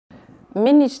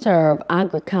Minister of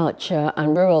Agriculture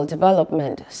and Rural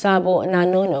Development, Sabo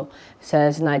Nanono,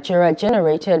 says Nigeria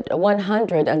generated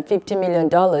 $150 million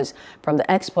from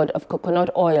the export of coconut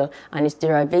oil and its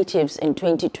derivatives in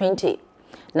 2020.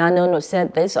 Nanono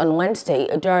said this on Wednesday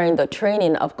during the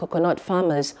training of coconut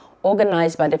farmers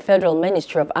organized by the Federal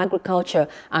Ministry of Agriculture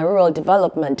and Rural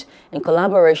Development in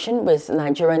collaboration with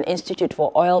Nigerian Institute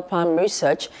for Oil Palm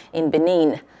Research in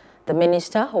Benin. The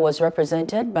minister, who was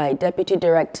represented by Deputy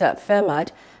Director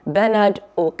FEMAD Bernard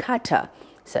Okata,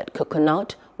 said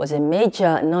coconut was a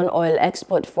major non-oil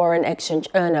export foreign exchange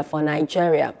earner for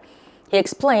Nigeria. He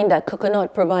explained that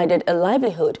coconut provided a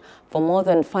livelihood for more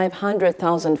than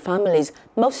 500,000 families,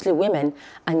 mostly women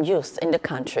and youth in the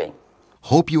country.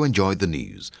 Hope you enjoyed the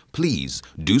news. Please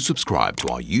do subscribe to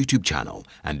our YouTube channel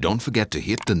and don't forget to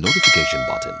hit the notification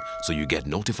button so you get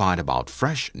notified about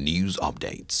fresh news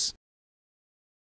updates.